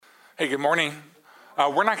Hey, good morning.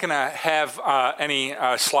 We're not going to have any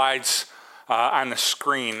slides on the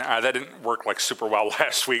screen. That didn't work like super well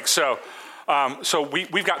last week. So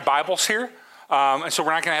we've got Bibles here. And so we're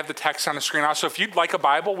not going to have the text on the screen. Also, if you'd like a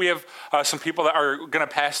Bible, we have some people that are going to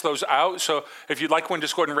pass those out. So if you'd like one,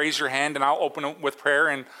 just go ahead and raise your hand, and I'll open it with prayer,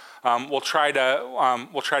 and we'll try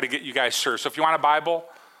to get you guys served. So if you want a Bible, all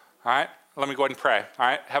right, let me go ahead and pray. All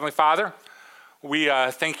right, Heavenly Father, we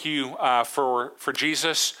thank you for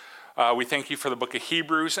Jesus. We thank you for the book of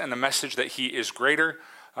Hebrews and the message that he is greater.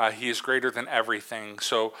 He is greater than everything.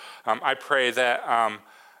 So I pray that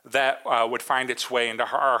that would find its way into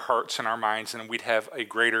our hearts and our minds, and we'd have a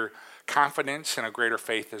greater confidence and a greater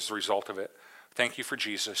faith as a result of it. Thank you for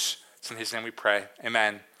Jesus. It's in his name we pray.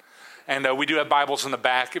 Amen. And we do have Bibles in the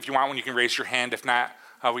back. If you want one, you can raise your hand. If not,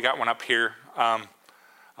 we got one up here.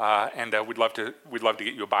 And we'd love to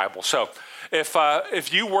get you a Bible. So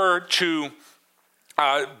if you were to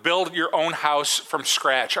build your own house from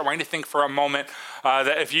scratch, I want you to think for a moment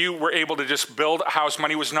that if you were able to just build a house,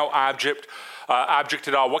 money was no object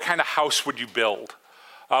at all, what kind of house would you build?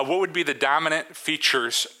 What would be the dominant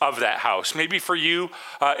features of that house? Maybe for you,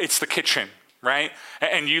 it's the kitchen, right?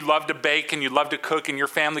 And you love to bake and you love to cook, and your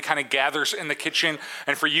family kind of gathers in the kitchen.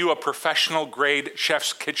 And for you, a professional grade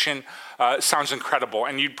chef's kitchen sounds incredible,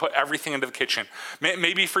 and you'd put everything into the kitchen.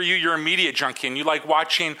 Maybe for you, you're a media junkie and you like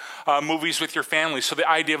watching movies with your family. So the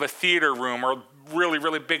idea of a theater room or really,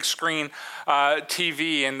 really big screen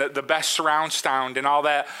TV and the best surround sound and all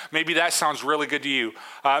that, maybe that sounds really good to you.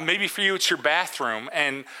 Maybe for you, it's your bathroom,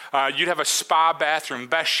 and you'd have a spa bathroom,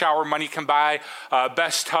 best shower money can buy,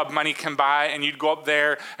 best tub money can buy, and you'd go up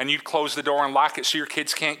there and you'd close the door and lock it so your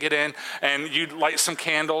kids can't get in, and you'd light some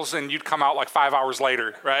candles and you'd come out like 5 hours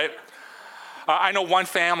later, right? I know of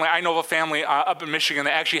a family up in Michigan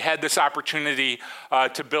that actually had this opportunity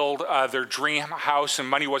to build their dream house, and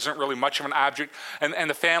money wasn't really much of an object. And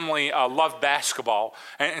the family loved basketball,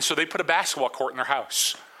 and so they put a basketball court in their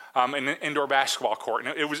house, an indoor basketball court.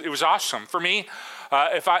 And it was awesome. For me,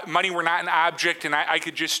 if money were not an object and I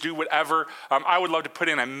could just do whatever, I would love to put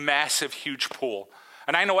in a massive, huge pool.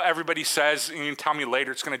 And I know what everybody says, and you can tell me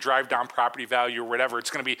later it's going to drive down property value or whatever. It's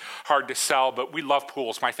going to be hard to sell, but we love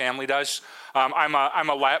pools. My family does. I'm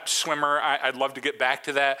a lap swimmer. I'd love to get back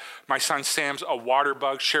to that. My son Sam's a water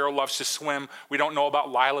bug. Cheryl loves to swim. We don't know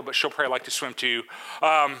about Lila, but she'll probably like to swim too.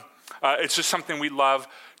 It's just something we love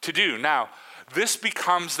to do. Now, this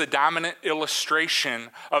becomes the dominant illustration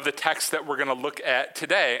of the text that we're going to look at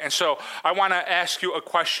today. And so I want to ask you a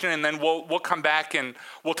question, and then we'll come back and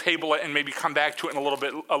we'll table it and maybe come back to it in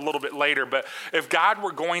a little bit later. But if God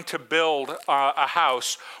were going to build a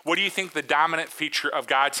house, what do you think the dominant feature of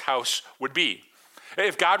God's house would be?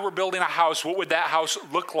 If God were building a house, what would that house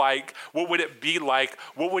look like? What would it be like?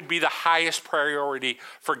 What would be the highest priority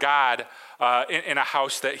for God in a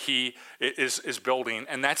house that he is building?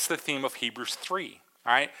 And that's the theme of Hebrews 3,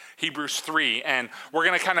 all right? Hebrews 3. And we're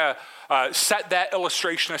going to kind of set that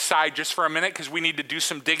illustration aside just for a minute, because we need to do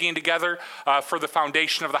some digging together for the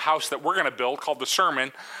foundation of the house that we're going to build, called the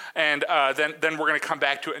sermon. And then we're going to come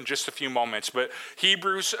back to it in just a few moments. But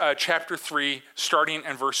Hebrews chapter 3, starting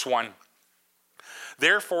in verse 1.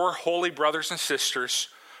 Therefore, holy brothers and sisters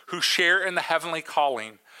who share in the heavenly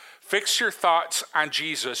calling, fix your thoughts on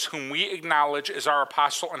Jesus, whom we acknowledge as our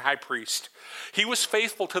apostle and high priest. He was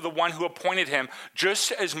faithful to the one who appointed him,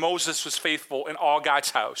 just as Moses was faithful in all God's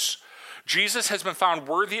house. Jesus has been found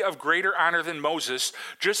worthy of greater honor than Moses,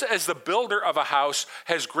 just as the builder of a house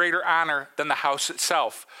has greater honor than the house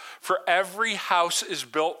itself. For every house is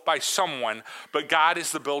built by someone, but God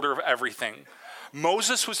is the builder of everything.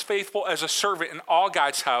 Moses was faithful as a servant in all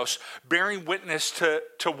God's house, bearing witness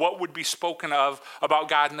to what would be spoken of about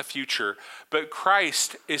God in the future. But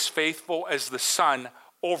Christ is faithful as the Son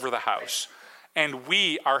over the house, and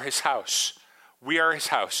we are his house. We are his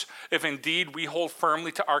house, if indeed we hold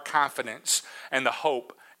firmly to our confidence and the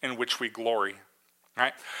hope in which we glory.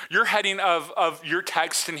 Right? Your heading of your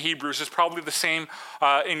text in Hebrews is probably the same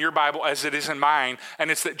in your Bible as it is in mine, and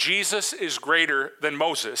it's that Jesus is greater than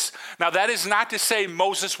Moses. Now, that is not to say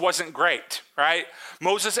Moses wasn't great, right?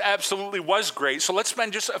 Moses absolutely was great. So let's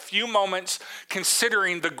spend just a few moments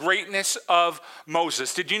considering the greatness of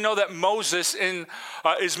Moses. Did you know that Moses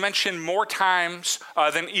is mentioned more times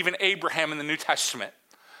than even Abraham in the New Testament?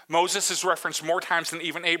 Moses is referenced more times than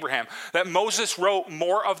even Abraham. That Moses wrote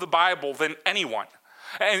more of the Bible than anyone.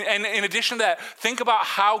 And in addition to that, think about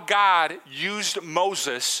how God used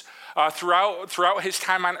Moses throughout his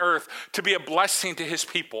time on earth to be a blessing to his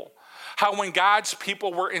people. how when God's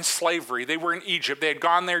people were in slavery, they were in Egypt. They had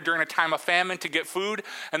gone there during a time of famine to get food,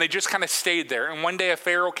 and they just kind of stayed there. And one day a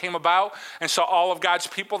Pharaoh came about and saw all of God's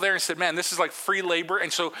people there and said, man, this is like free labor.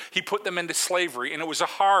 And so he put them into slavery. And it was a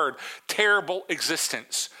hard, terrible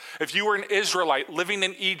existence. If you were an Israelite living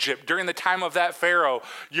in Egypt during the time of that Pharaoh,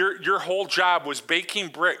 your whole job was baking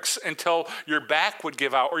bricks until your back would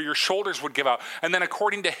give out or your shoulders would give out. And then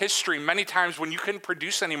according to history, many times when you couldn't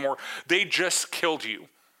produce anymore, they just killed you.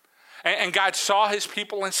 And God saw his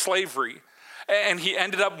people in slavery, and he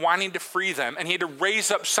ended up wanting to free them. And he had to raise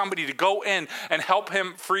up somebody to go in and help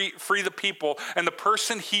him free the people. And the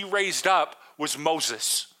person he raised up was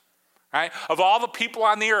Moses. Right? Of all the people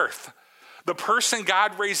on the earth, the person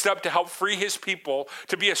God raised up to help free his people,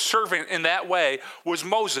 to be a servant in that way, was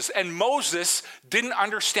Moses. And Moses didn't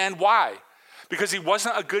understand why. Because he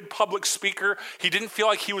wasn't a good public speaker. He didn't feel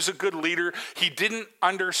like he was a good leader. He didn't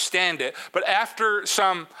understand it. But after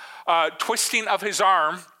some twisting of his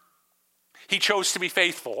arm, he chose to be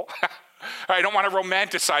faithful. I don't want to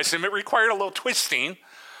romanticize him. It required a little twisting.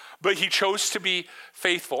 But he chose to be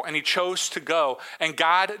faithful, and he chose to go. And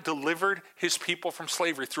God delivered his people from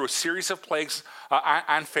slavery through a series of plagues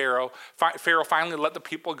on Pharaoh. Pharaoh finally let the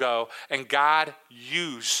people go, and God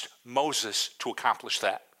used Moses to accomplish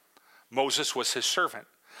that. Moses was his servant.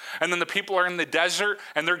 And then the people are in the desert,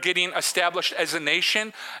 and they're getting established as a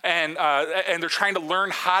nation, and they're trying to learn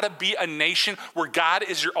how to be a nation where God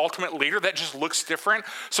is your ultimate leader. That just looks different.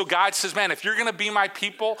 So God says, man, if you're going to be my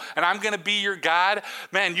people and I'm going to be your God,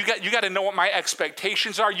 man, you got to know what my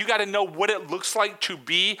expectations are. You got to know what it looks like to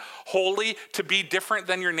be holy, to be different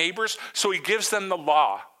than your neighbors. So he gives them the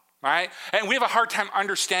law. Right? And we have a hard time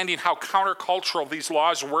understanding how countercultural these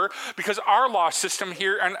laws were, because our law system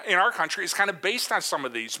here in our country is kind of based on some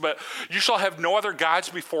of these. But you shall have no other gods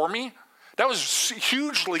before me. That was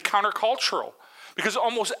hugely countercultural, because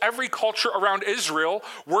almost every culture around Israel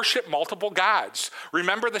worshiped multiple gods.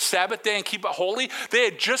 Remember the Sabbath day and keep it holy? They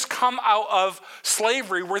had just come out of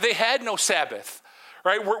slavery where they had no Sabbath.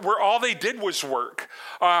 Right, where all they did was work.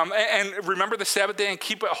 And remember the Sabbath day and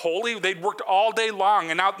keep it holy? They'd worked all day long,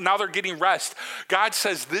 and now they're getting rest. God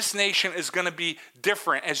says this nation is going to be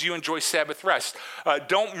different as you enjoy Sabbath rest.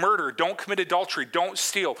 Don't murder, don't commit adultery, don't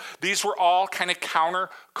steal. These were all kind of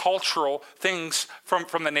counter-cultural things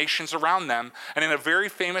from the nations around them. And in a very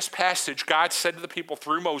famous passage, God said to the people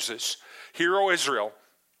through Moses, "Hear, O Israel,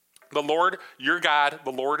 the Lord your God,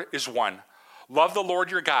 the Lord is one. Love the Lord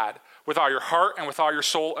your God with all your heart and with all your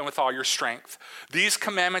soul and with all your strength. These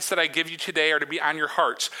commandments that I give you today are to be on your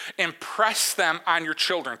hearts. Impress them on your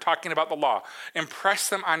children," talking about the law. Impress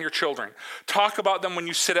them on your children. Talk about them when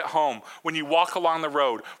you sit at home, when you walk along the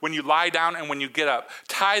road, when you lie down and when you get up.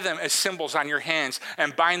 Tie them as symbols on your hands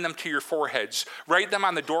and bind them to your foreheads. Write them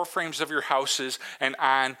on the doorframes of your houses and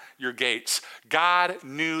on your gates. God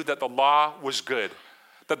knew that the law was good,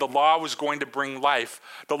 that the law was going to bring life.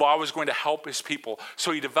 The law was going to help his people.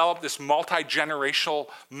 So he developed this multi-generational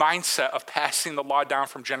mindset of passing the law down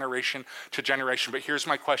from generation to generation. But here's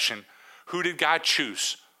my question. Who did God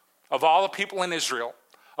choose? Of all the people in Israel,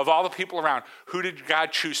 of all the people around, who did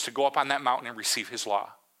God choose to go up on that mountain and receive his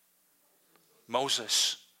law?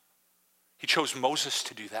 Moses. He chose Moses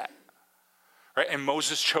to do that. Right? And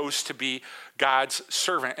Moses chose to be God's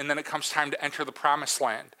servant. And then it comes time to enter the promised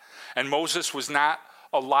land. And Moses was not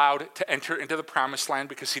allowed to enter into the promised land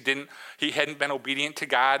because he hadn't been obedient to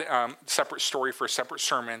God. Separate story for a separate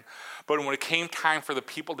sermon. But when it came time for the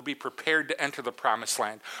people to be prepared to enter the promised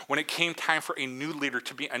land, when it came time for a new leader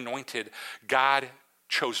to be anointed, God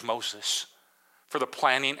chose Moses for the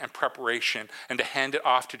planning and preparation and to hand it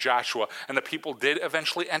off to Joshua. And the people did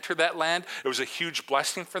eventually enter that land. It was a huge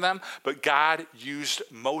blessing for them, but God used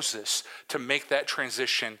Moses to make that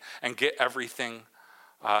transition and get everything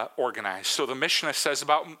organized. So the Mishnah says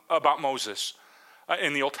about Moses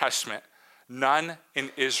in the Old Testament, none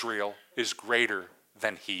in Israel is greater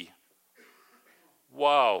than he.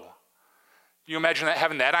 Whoa. Can you imagine that,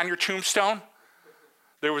 having that on your tombstone?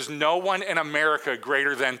 There was no one in America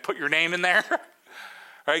greater than, put your name in there.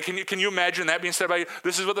 Right? Can you imagine that being said about you?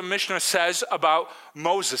 This is what the Mishnah says about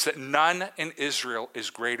Moses, that none in Israel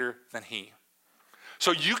is greater than he.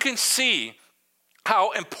 So you can see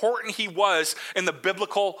how important he was in the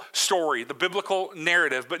biblical story, the biblical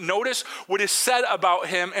narrative. But notice what is said about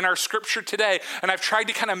him in our scripture today. And I've tried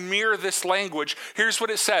to kind of mirror this language. Here's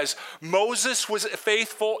what it says. Moses was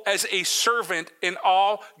faithful as a servant in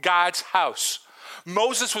all God's house.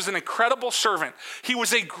 Moses was an incredible servant. He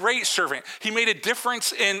was a great servant. He made a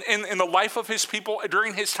difference in the life of his people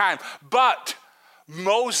during his time. But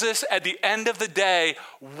Moses, at the end of the day,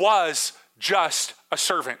 was just a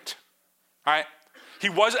servant. All right? He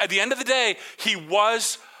was, at the end of the day, he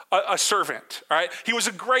was a servant, all right? He was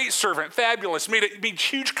a great servant, fabulous, made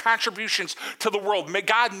huge contributions to the world.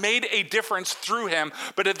 God made a difference through him,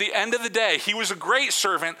 but at the end of the day, he was a great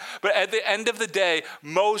servant, but at the end of the day,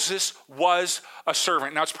 Moses was a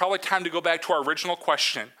servant. Now, it's probably time to go back to our original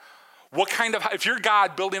question. If you're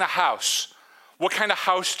God building a house, what kind of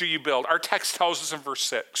house do you build? Our text tells us in verse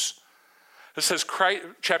 6. It says,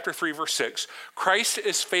 chapter 3, verse 6, Christ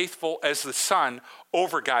is faithful as the son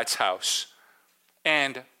over God's house.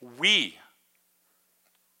 And we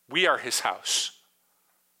are his house.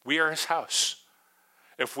 We are his house.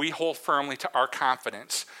 If we hold firmly to our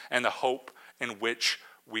confidence and the hope in which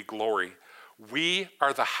we glory, we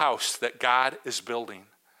are the house that God is building.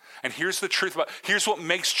 And here's the truth here's what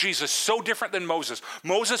makes Jesus so different than Moses.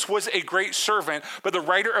 Moses was a great servant, but the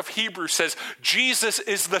writer of Hebrews says Jesus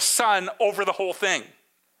is the son over the whole thing.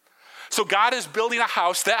 So God is building a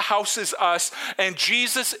house, that house is us, and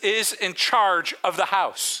Jesus is in charge of the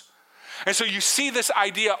house. And so you see this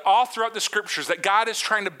idea all throughout the scriptures that God is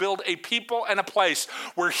trying to build a people and a place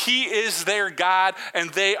where he is their God and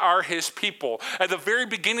they are his people. At the very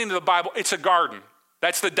beginning of the Bible, it's a garden.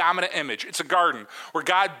 That's the dominant image. It's a garden where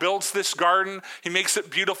God builds this garden. He makes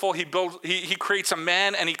it beautiful. He creates a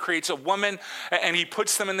man and he creates a woman and he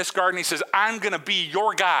puts them in this garden. He says, I'm going to be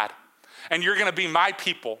your God. And you're going to be my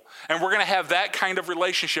people. And we're going to have that kind of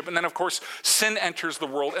relationship. And then, of course, sin enters the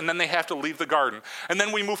world, and then they have to leave the garden. And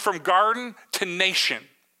then we move from garden to nation.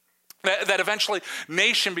 That eventually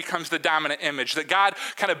nation becomes the dominant image. That God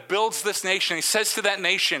kind of builds this nation. He says to that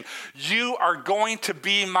nation, you are going to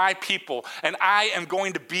be my people, and I am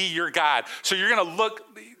going to be your God. So you're going to look,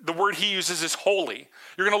 the word he uses is holy.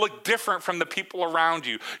 You're going to look different from the people around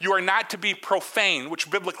you. You are not to be profane,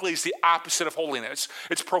 which biblically is the opposite of holiness.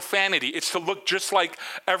 It's profanity. It's to look just like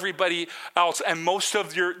everybody else. And most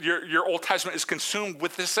of your Old Testament is consumed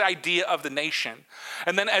with this idea of the nation.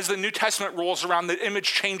 And then as the New Testament rolls around, the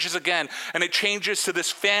image changes again. And it changes to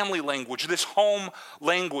this family language, this home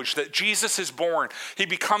language that Jesus is born. He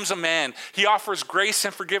becomes a man. He offers grace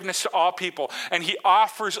and forgiveness to all people. And he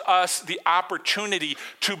offers us the opportunity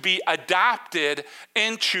to be adopted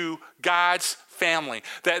into God's family.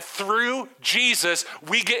 That through Jesus,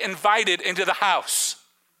 we get invited into the house.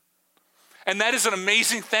 And that is an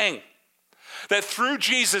amazing thing. That through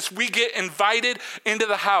Jesus, we get invited into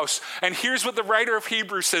the house. And here's what the writer of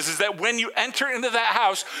Hebrews says, is that when you enter into that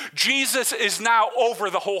house, Jesus is now over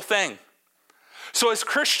the whole thing. So as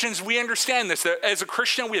Christians, we understand this, that as a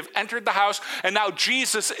Christian, we have entered the house, and now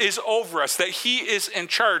Jesus is over us, that he is in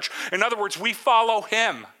charge. In other words, we follow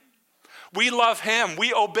him. We love him.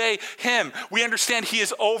 We obey him. We understand he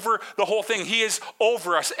is over the whole thing. He is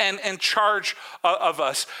over us and in charge of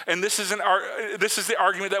us. And this is the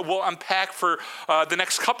argument that we'll unpack for the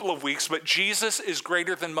next couple of weeks. But Jesus is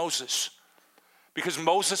greater than Moses because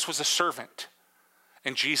Moses was a servant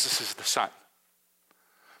and Jesus is the son.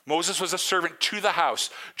 Moses was a servant to the house.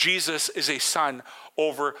 Jesus is a son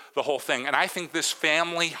over the whole thing. And I think this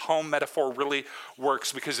family home metaphor really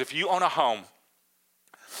works because if you own a home,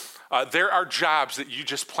 there are jobs that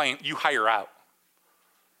you hire out,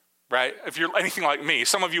 right? If you're anything like me,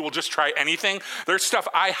 some of you will just try anything. There's stuff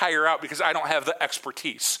I hire out because I don't have the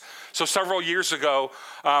expertise. So several years ago,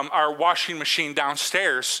 our washing machine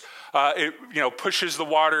downstairs, it pushes the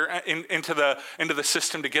water into the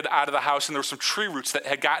system to get out of the house, and there were some tree roots that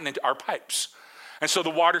had gotten into our pipes. And so the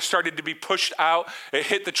water started to be pushed out, it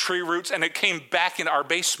hit the tree roots, and it came back into our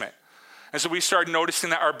basement. And so we started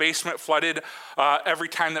noticing that our basement flooded every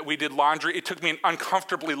time that we did laundry. It took me an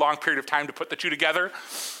uncomfortably long period of time to put the two together.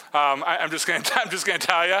 I'm just going to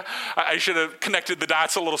tell you, I should have connected the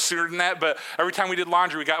dots a little sooner than that. But every time we did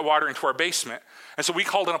laundry, we got water into our basement. And so we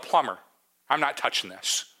called in a plumber. I'm not touching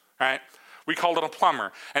this, right? We called in a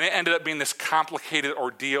plumber, and it ended up being this complicated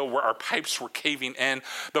ordeal where our pipes were caving in.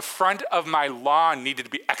 The front of my lawn needed to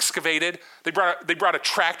be excavated. They brought a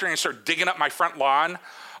tractor and started digging up my front lawn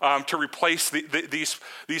to replace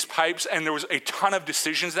these pipes, and there was a ton of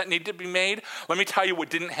decisions that needed to be made. Let me tell you what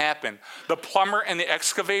didn't happen. The plumber and the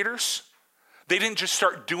excavators, they didn't just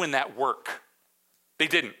start doing that work. They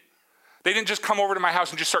didn't. They didn't just come over to my house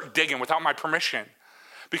and just start digging without my permission,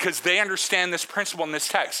 because they understand this principle in this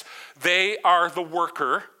text. They are the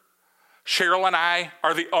worker. Cheryl and I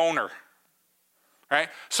are the owner, right?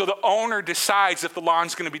 So the owner decides if the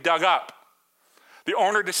lawn's going to be dug up. The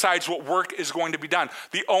owner decides what work is going to be done.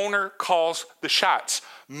 The owner calls the shots.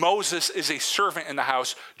 Moses is a servant in the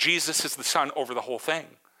house. Jesus is the son over the whole thing.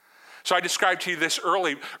 So I described to you this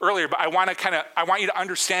earlier, but I want you to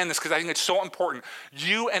understand this because I think it's so important.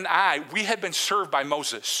 You and I, we had been served by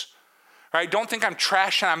Moses. Right? Don't think I'm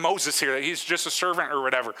trashing on Moses here, that he's just a servant or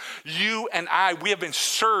whatever. You and I, we have been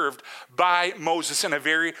served by Moses in a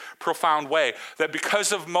very profound way. That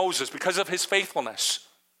because of Moses, because of his faithfulness,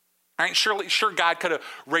 right? Sure, God could have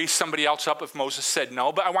raised somebody else up if Moses said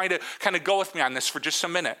no, but I want you to kind of go with me on this for just a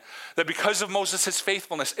minute. That because of Moses'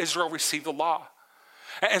 faithfulness, Israel received the law.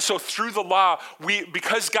 And so through the law,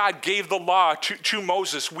 because God gave the law to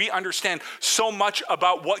Moses, we understand so much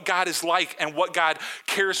about what God is like and what God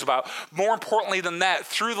cares about. More importantly than that,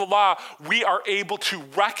 through the law, we are able to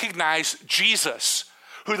recognize Jesus,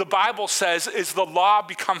 who the Bible says is the law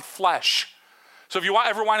become flesh. So if you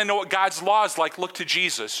ever want to know what God's law is like, look to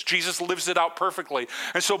Jesus. Jesus lives it out perfectly.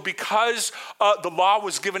 And so because the law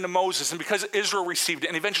was given to Moses and because Israel received it,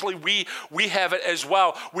 and eventually we have it as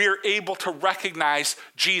well, we are able to recognize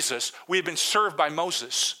Jesus. We have been served by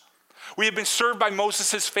Moses. We have been served by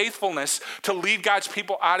Moses' faithfulness to lead God's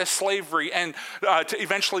people out of slavery and to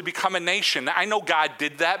eventually become a nation. I know God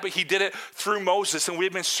did that, but he did it through Moses, and we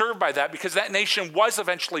have been served by that because that nation was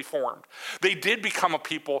eventually formed. They did become a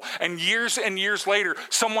people, and years later,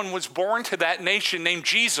 someone was born to that nation named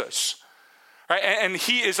Jesus. Right? And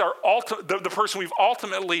he is the person we've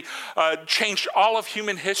ultimately changed all of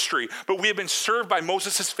human history, but we have been served by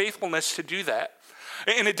Moses' faithfulness to do that.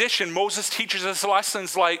 In addition, Moses teaches us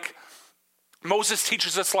lessons like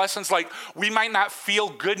we might not feel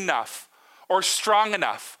good enough or strong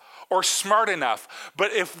enough or smart enough,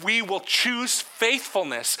 but if we will choose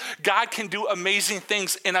faithfulness, God can do amazing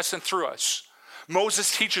things in us and through us.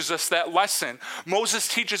 Moses teaches us that lesson. Moses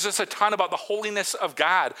teaches us a ton about the holiness of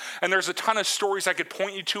God, and there's a ton of stories I could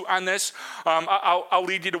point you to on this. I'll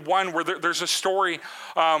lead you to one where there's a story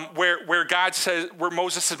where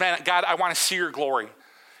Moses says, "Man, God, I want to see your glory.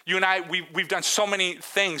 You and I, we've done so many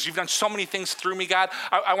things. You've done so many things through me, God.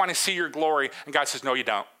 I want to see your glory." And God says, "No, you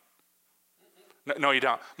don't. No, you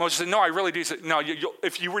don't." Moses said, "No, I really do." He said, "No,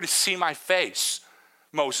 if you were to see my face,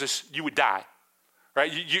 Moses, you would die." Right?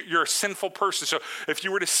 You're a sinful person. So if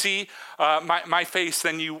you were to see my face,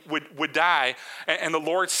 then you would die. And the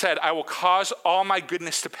Lord said, "I will cause all my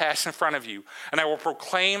goodness to pass in front of you, and I will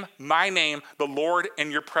proclaim my name, the Lord, in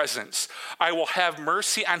your presence. I will have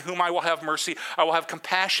mercy on whom I will have mercy. I will have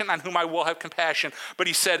compassion on whom I will have compassion." But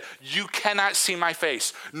he said, "You cannot see my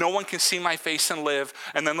face. No one can see my face and live."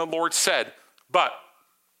 And then the Lord said, "But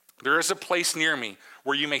there is a place near me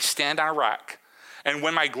where you may stand on a rock. And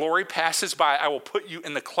when my glory passes by, I will put you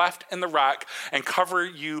in the cleft in the rock and cover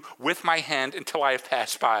you with my hand until I have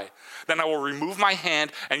passed by. Then I will remove my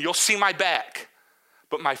hand and you'll see my back,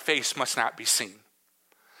 but my face must not be seen."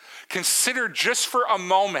 Consider just for a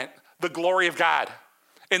moment the glory of God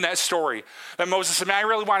in that story. That Moses said, "Man, I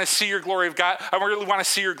really want to see your glory of God. I really want to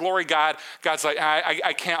see your glory, God." God's like,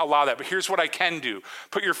 I can't allow that, but here's what I can do.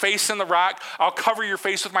 Put your face in the rock. I'll cover your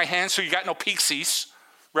face with my hand so you got no peeksies,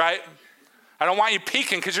 right? I don't want you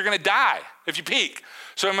peeking because you're going to die if you peek.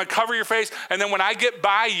 So I'm going to cover your face. And then when I get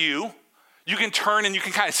by you, you can turn and you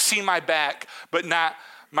can kind of see my back, but not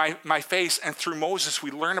my face. And through Moses,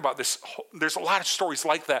 we learn about this. There's a lot of stories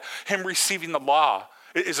like that. Him receiving the law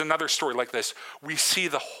is another story like this. We see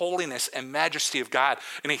the holiness and majesty of God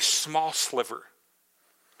in a small sliver.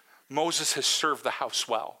 Moses has served the house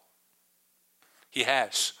well. He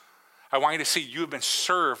has. I want you to see you have been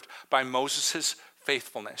served by Moses'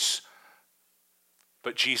 faithfulness.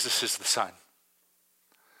 But Jesus is the Son.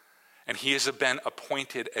 And he has been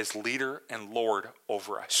appointed as leader and Lord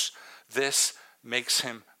over us. This makes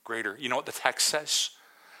him greater. You know what the text says?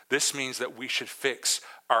 This means that we should fix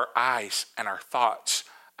our eyes and our thoughts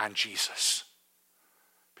on Jesus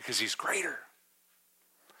because he's greater.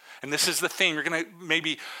 And this is the theme. You're going to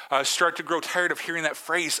maybe start to grow tired of hearing that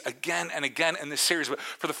phrase again and again in this series. But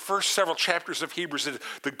for the first several chapters of Hebrews,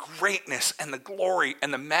 the greatness and the glory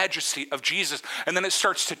and the majesty of Jesus. And then it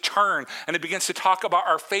starts to turn and it begins to talk about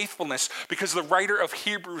our faithfulness because the writer of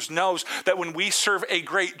Hebrews knows that when we serve a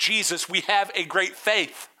great Jesus, we have a great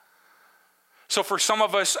faith. So for some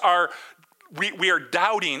of us, we are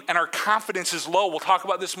doubting and our confidence is low. We'll talk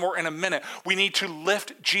about this more in a minute. We need to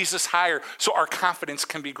lift Jesus higher so our confidence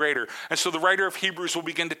can be greater. And so the writer of Hebrews will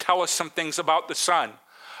begin to tell us some things about the Son,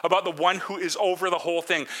 about the one who is over the whole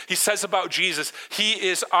thing. He says about Jesus, he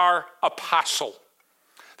is our apostle.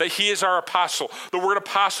 That he is our apostle. The word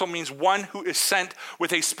apostle means one who is sent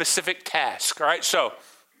with a specific task. All right, so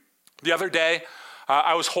the other day,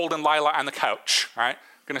 I was holding Lila on the couch. All right,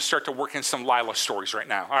 I'm going to start to work in some Lila stories right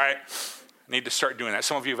now. All right. Need to start doing that.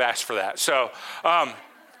 Some of you have asked for that. So I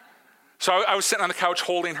was sitting on the couch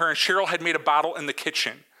holding her, and Cheryl had made a bottle in the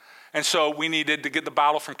kitchen. And so we needed to get the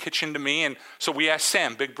bottle from kitchen to me. And so we asked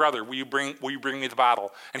Sam, big brother, will you bring me the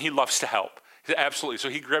bottle? And he loves to help. Absolutely. So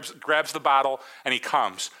he grabs the bottle and he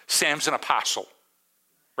comes. Sam's an apostle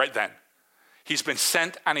right then. He's been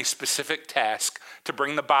sent on a specific task to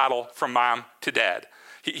bring the bottle from mom to dad.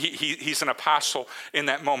 He's an apostle in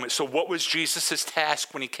that moment. So what was Jesus'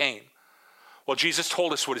 task when he came? Well, Jesus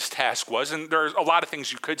told us what his task was, and there's a lot of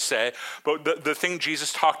things you could say, but the thing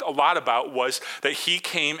Jesus talked a lot about was that he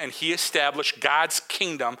came and he established God's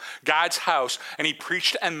kingdom, God's house, and he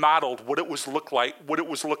preached and modeled what it would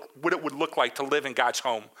look like to live in God's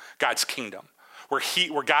home, God's kingdom,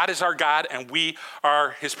 where God is our God and we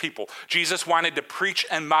are his people. Jesus wanted to preach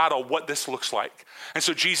and model what this looks like. And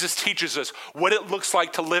so Jesus teaches us what it looks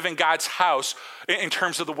like to live in God's house in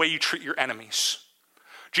terms of the way you treat your enemies.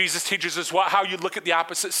 Jesus teaches us how you look at the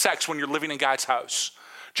opposite sex when you're living in God's house.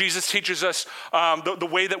 Jesus teaches us the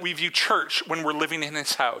way that we view church when we're living in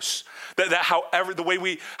his house. How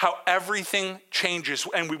everything changes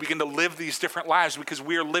and we begin to live these different lives because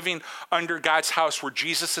we are living under God's house where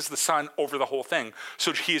Jesus is the son over the whole thing.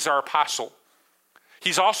 So he is our apostle.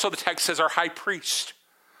 He's also, the text says, our high priest.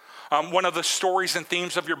 One of the stories and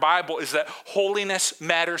themes of your Bible is that holiness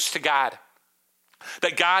matters to God.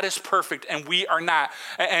 That God is perfect and we are not.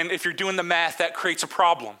 And if you're doing the math, that creates a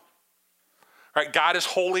problem. Right? God is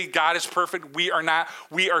holy, God is perfect, we are not.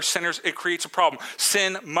 We are sinners, it creates a problem.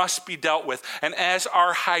 Sin must be dealt with. And as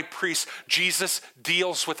our high priest, Jesus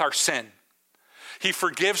deals with our sin. He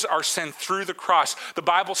forgives our sin through the cross. The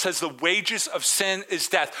Bible says the wages of sin is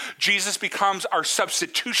death. Jesus becomes our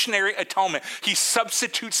substitutionary atonement. He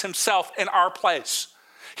substitutes himself in our place.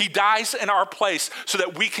 He dies in our place so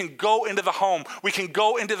that we can go into the home, we can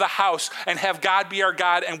go into the house and have God be our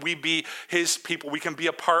God and we be his people. We can be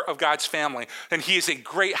a part of God's family. And he is a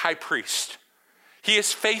great high priest. He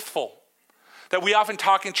is faithful. That we often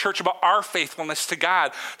talk in church about our faithfulness to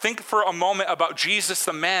God. Think for a moment about Jesus,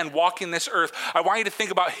 the man walking this earth. I want you to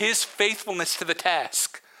think about his faithfulness to the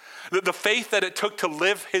task. The faith that it took to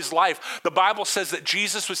live his life. The Bible says that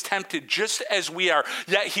Jesus was tempted just as we are,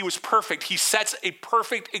 yet he was perfect. He sets a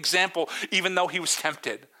perfect example even though he was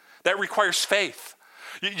tempted. That requires faith.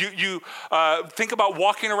 You think about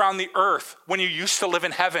walking around the earth when you used to live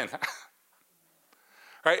in heaven.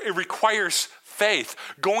 Right? It requires faith.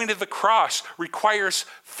 Going to the cross requires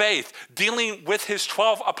faith. Dealing with his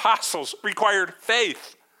 12 apostles required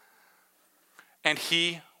faith. And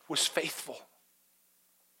he was faithful.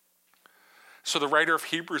 So the writer of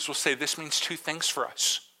Hebrews will say this means two things for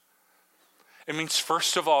us. It means,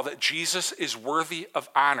 first of all, that Jesus is worthy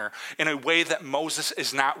of honor in a way that Moses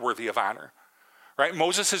is not worthy of honor. Right?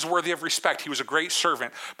 Moses is worthy of respect. He was a great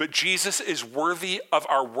servant. But Jesus is worthy of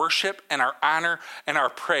our worship and our honor and our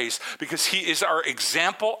praise because he is our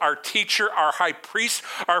example, our teacher, our high priest,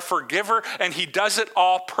 our forgiver, and he does it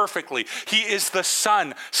all perfectly. He is the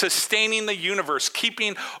Son sustaining the universe,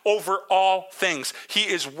 keeping over all things. He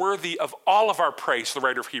is worthy of all of our praise, the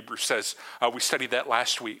writer of Hebrews says. We studied that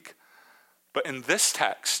last week. But in this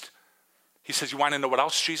text, he says, you want to know what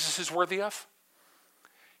else Jesus is worthy of?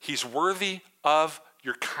 He's worthy of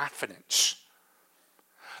your confidence.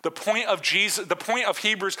 The point of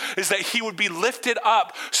Hebrews is that he would be lifted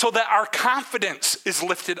up so that our confidence is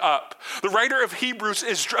lifted up. The writer of Hebrews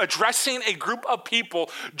is addressing a group of people,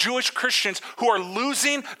 Jewish Christians, who are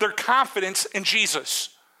losing their confidence in Jesus.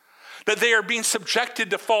 That they are being subjected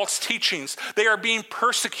to false teachings. They are being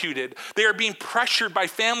persecuted. They are being pressured by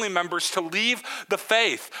family members to leave the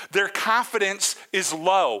faith. Their confidence is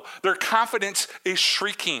low. Their confidence is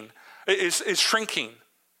shrinking. Is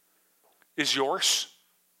yours?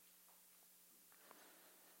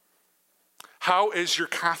 How is your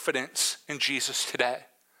confidence in Jesus today?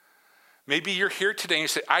 Maybe you're here today and you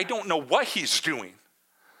say, I don't know what he's doing.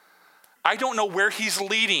 I don't know where he's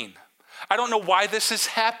leading. I don't know why this is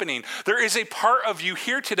happening. There is a part of you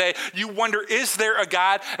here today, you wonder, is there a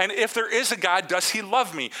God? And if there is a God, does he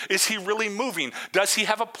love me? Is he really moving? Does he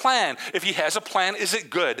have a plan? If he has a plan, is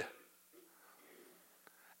it good?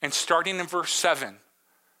 And starting in verse 7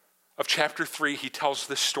 of chapter 3, he tells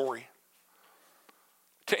this story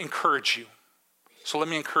to encourage you. So let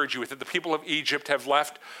me encourage you with it. The people of Egypt have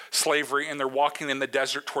left slavery and they're walking in the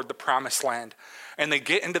desert toward the promised land. And they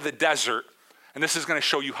get into the desert. And this is going to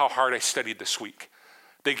show you how hard I studied this week.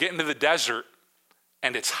 They get into the desert,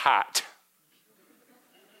 and it's hot.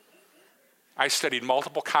 I studied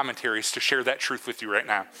multiple commentaries to share that truth with you right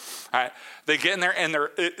now. They get in there, and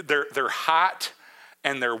they're hot,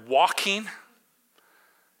 and they're walking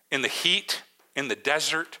in the heat, in the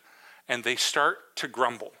desert, and they start to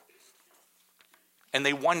grumble. And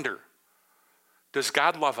they wonder, does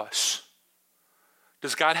God love us?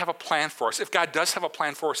 Does God have a plan for us? If God does have a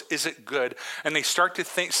plan for us, is it good? And they start to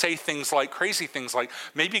say things like, crazy things like,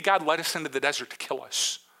 maybe God led us into the desert to kill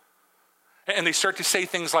us. And they start to say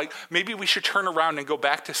things like, maybe we should turn around and go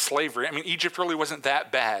back to slavery. I mean, Egypt really wasn't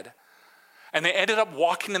that bad. And they ended up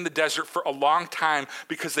walking in the desert for a long time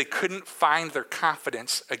because they couldn't find their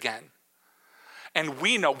confidence again. And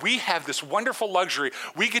we know we have this wonderful luxury.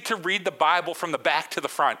 We get to read the Bible from the back to the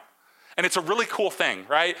front. And it's a really cool thing,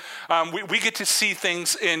 right? We get to see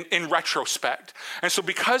things in retrospect. And so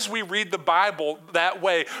because we read the Bible that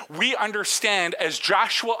way, we understand as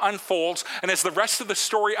Joshua unfolds and as the rest of the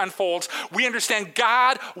story unfolds, we understand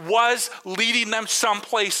God was leading them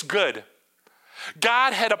someplace good.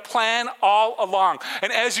 God had a plan all along.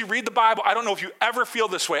 And as you read the Bible, I don't know if you ever feel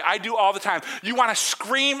this way. I do all the time. You want to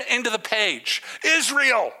scream into the page,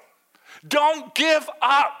 Israel, don't give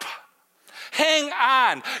up. Hang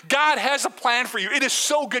on. God has a plan for you. It is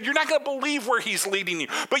so good. You're not going to believe where he's leading you,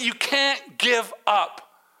 but you can't give up.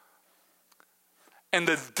 And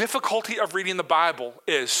the difficulty of reading the Bible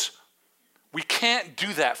is we can't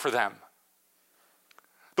do that for them.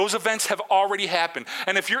 Those events have already happened.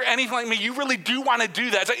 And if you're anything like me, you really do want to do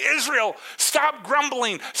that. It's like, Israel, stop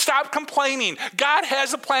grumbling, stop complaining. God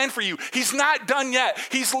has a plan for you. He's not done yet.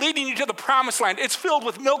 He's leading you to the promised land. It's filled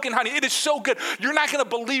with milk and honey. It is so good. You're not going to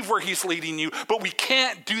believe where he's leading you, but we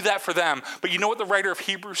can't do that for them. But you know what the writer of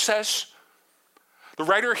Hebrews says? The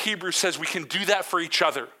writer of Hebrews says we can do that for each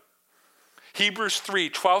other. Hebrews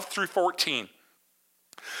 3:12 through 14.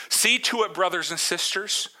 See to it, brothers and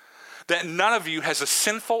sisters, that none of you has a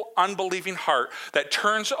sinful, unbelieving heart that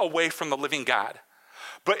turns away from the living God.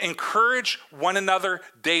 But encourage one another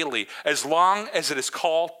daily, as long as it is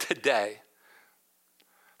called today,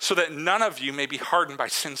 so that none of you may be hardened by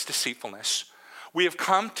sin's deceitfulness. We have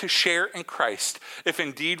come to share in Christ, if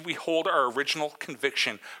indeed we hold our original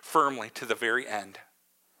conviction firmly to the very end.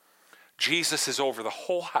 Jesus is over the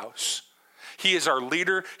whole house. He is our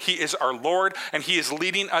leader, he is our Lord, and he is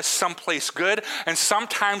leading us someplace good. And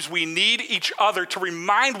sometimes we need each other to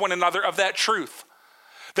remind one another of that truth,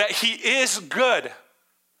 that he is good.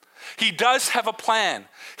 He does have a plan.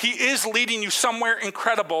 He is leading you somewhere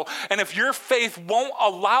incredible. And if your faith won't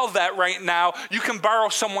allow that right now, you can borrow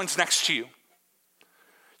someone's next to you.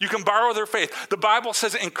 You can borrow their faith. The Bible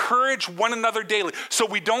says encourage one another daily so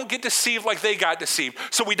we don't get deceived like they got deceived,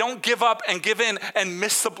 so we don't give up and give in and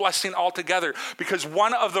miss the blessing altogether. Because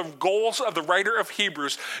one of the goals of the writer of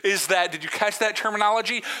Hebrews is that, did you catch that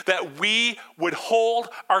terminology? That we would hold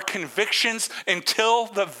our convictions until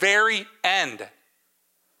the very end.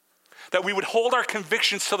 That we would hold our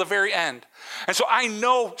convictions till the very end. And so I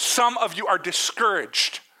know some of you are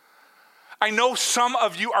discouraged. I know some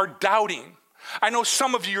of you are doubting. I know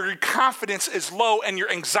some of you, your confidence is low and your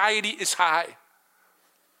anxiety is high.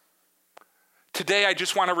 Today, I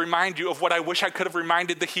just want to remind you of what I wish I could have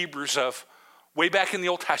reminded the Hebrews of way back in the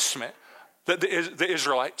Old Testament, the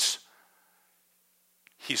Israelites.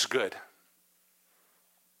 He's good.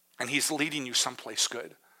 And he's leading you someplace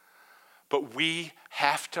good. But we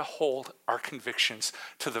have to hold our convictions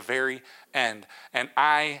to the very end. And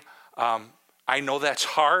I know that's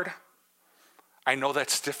hard. I know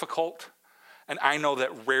that's difficult. And I know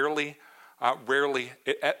that rarely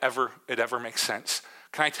it ever makes sense.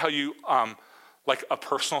 Can I tell you like a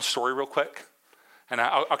personal story real quick? And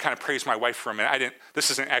I'll kind of praise my wife for a minute. This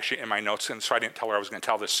isn't actually in my notes, and so I didn't tell her I was going to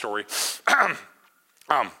tell this story.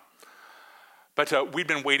 But we've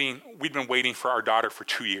been waiting for our daughter for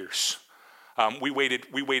 2 years. We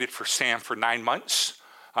waited for Sam for 9 months.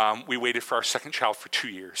 We waited for our second child for 2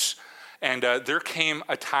 years. And there came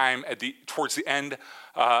a time towards the end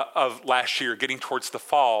of last year, getting towards the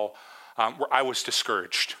fall, where I was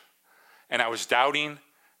discouraged. And I was doubting,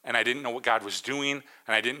 and I didn't know what God was doing,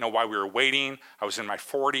 and I didn't know why we were waiting. I was in my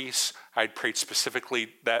 40s. I had prayed specifically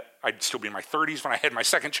that I'd still be in my 30s when I had my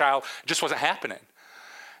second child. It just wasn't happening.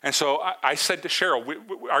 And so I said to Cheryl,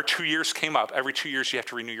 our 2 years came up. Every 2 years you have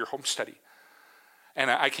to renew your home study.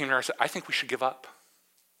 And I came to her and said, I think we should give up.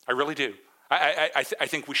 I really do. I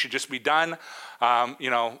think we should just be done.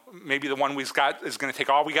 Maybe the one we've got is going to take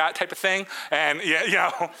all we got, type of thing. And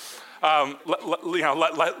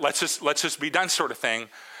let's just be done, sort of thing.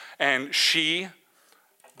 And she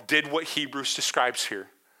did what Hebrews describes here,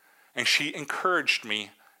 and she encouraged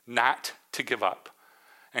me not to give up.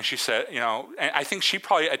 And she said, and I think she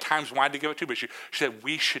probably at times wanted to give up too, but she said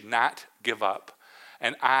we should not give up.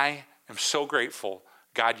 And I am so grateful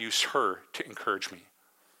God used her to encourage me.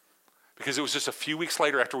 Because it was just a few weeks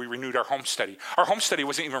later after we renewed our home study. Our home study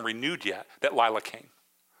wasn't even renewed yet that Lila came.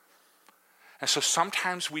 And so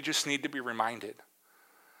sometimes we just need to be reminded.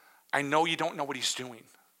 I know you don't know what he's doing,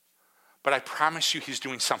 But I promise you he's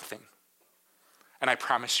doing something. And I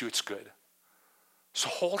promise you it's good. So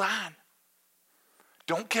hold on.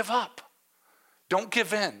 Don't give up. Don't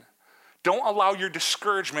give in. Don't allow your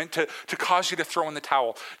discouragement to cause you to throw in the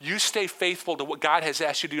towel. You stay faithful to what God has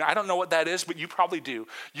asked you to do. I don't know what that is, but you probably do.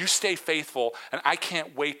 You stay faithful, and I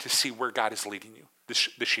can't wait to see where God is leading you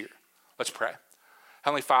this year. Let's pray.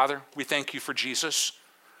 Heavenly Father, we thank you for Jesus.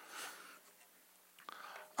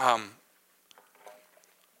 I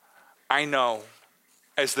know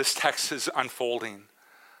as this text is unfolding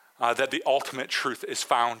that the ultimate truth is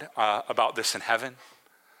found about this in heaven,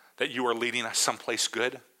 that you are leading us someplace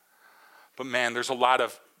good. But man, there's a lot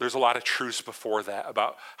of truths before that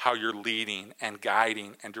about how you're leading and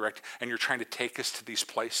guiding and directing, and you're trying to take us to these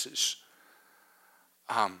places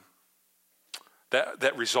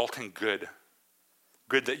that result in good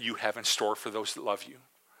that you have in store for those that love you.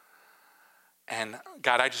 And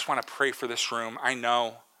God, I just want to pray for this room. I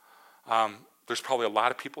know there's probably a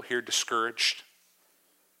lot of people here discouraged.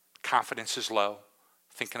 Confidence is low,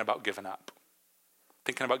 thinking about giving up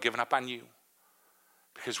on you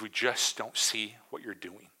because we just don't see what you're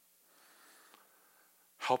doing.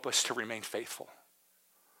 Help us to remain faithful.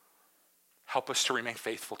 Help us to remain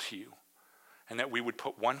faithful to you, and that we would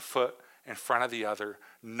put one foot in front of the other,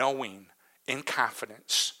 knowing in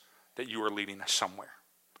confidence that you are leading us somewhere.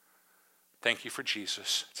 Thank you for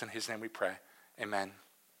Jesus. It's in his name we pray. Amen.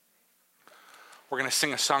 We're going to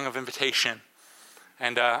sing a song of invitation.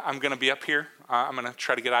 And I'm going to be up here. I'm going to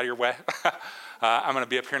try to get out of your way. I'm going to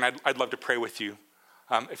be up here, and I'd love to pray with you.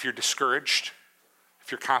 If you're discouraged,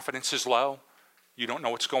 if your confidence is low, you don't know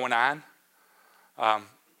what's going on,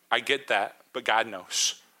 I get that, but God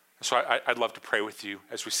knows. So I'd love to pray with you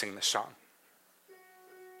as we sing this song.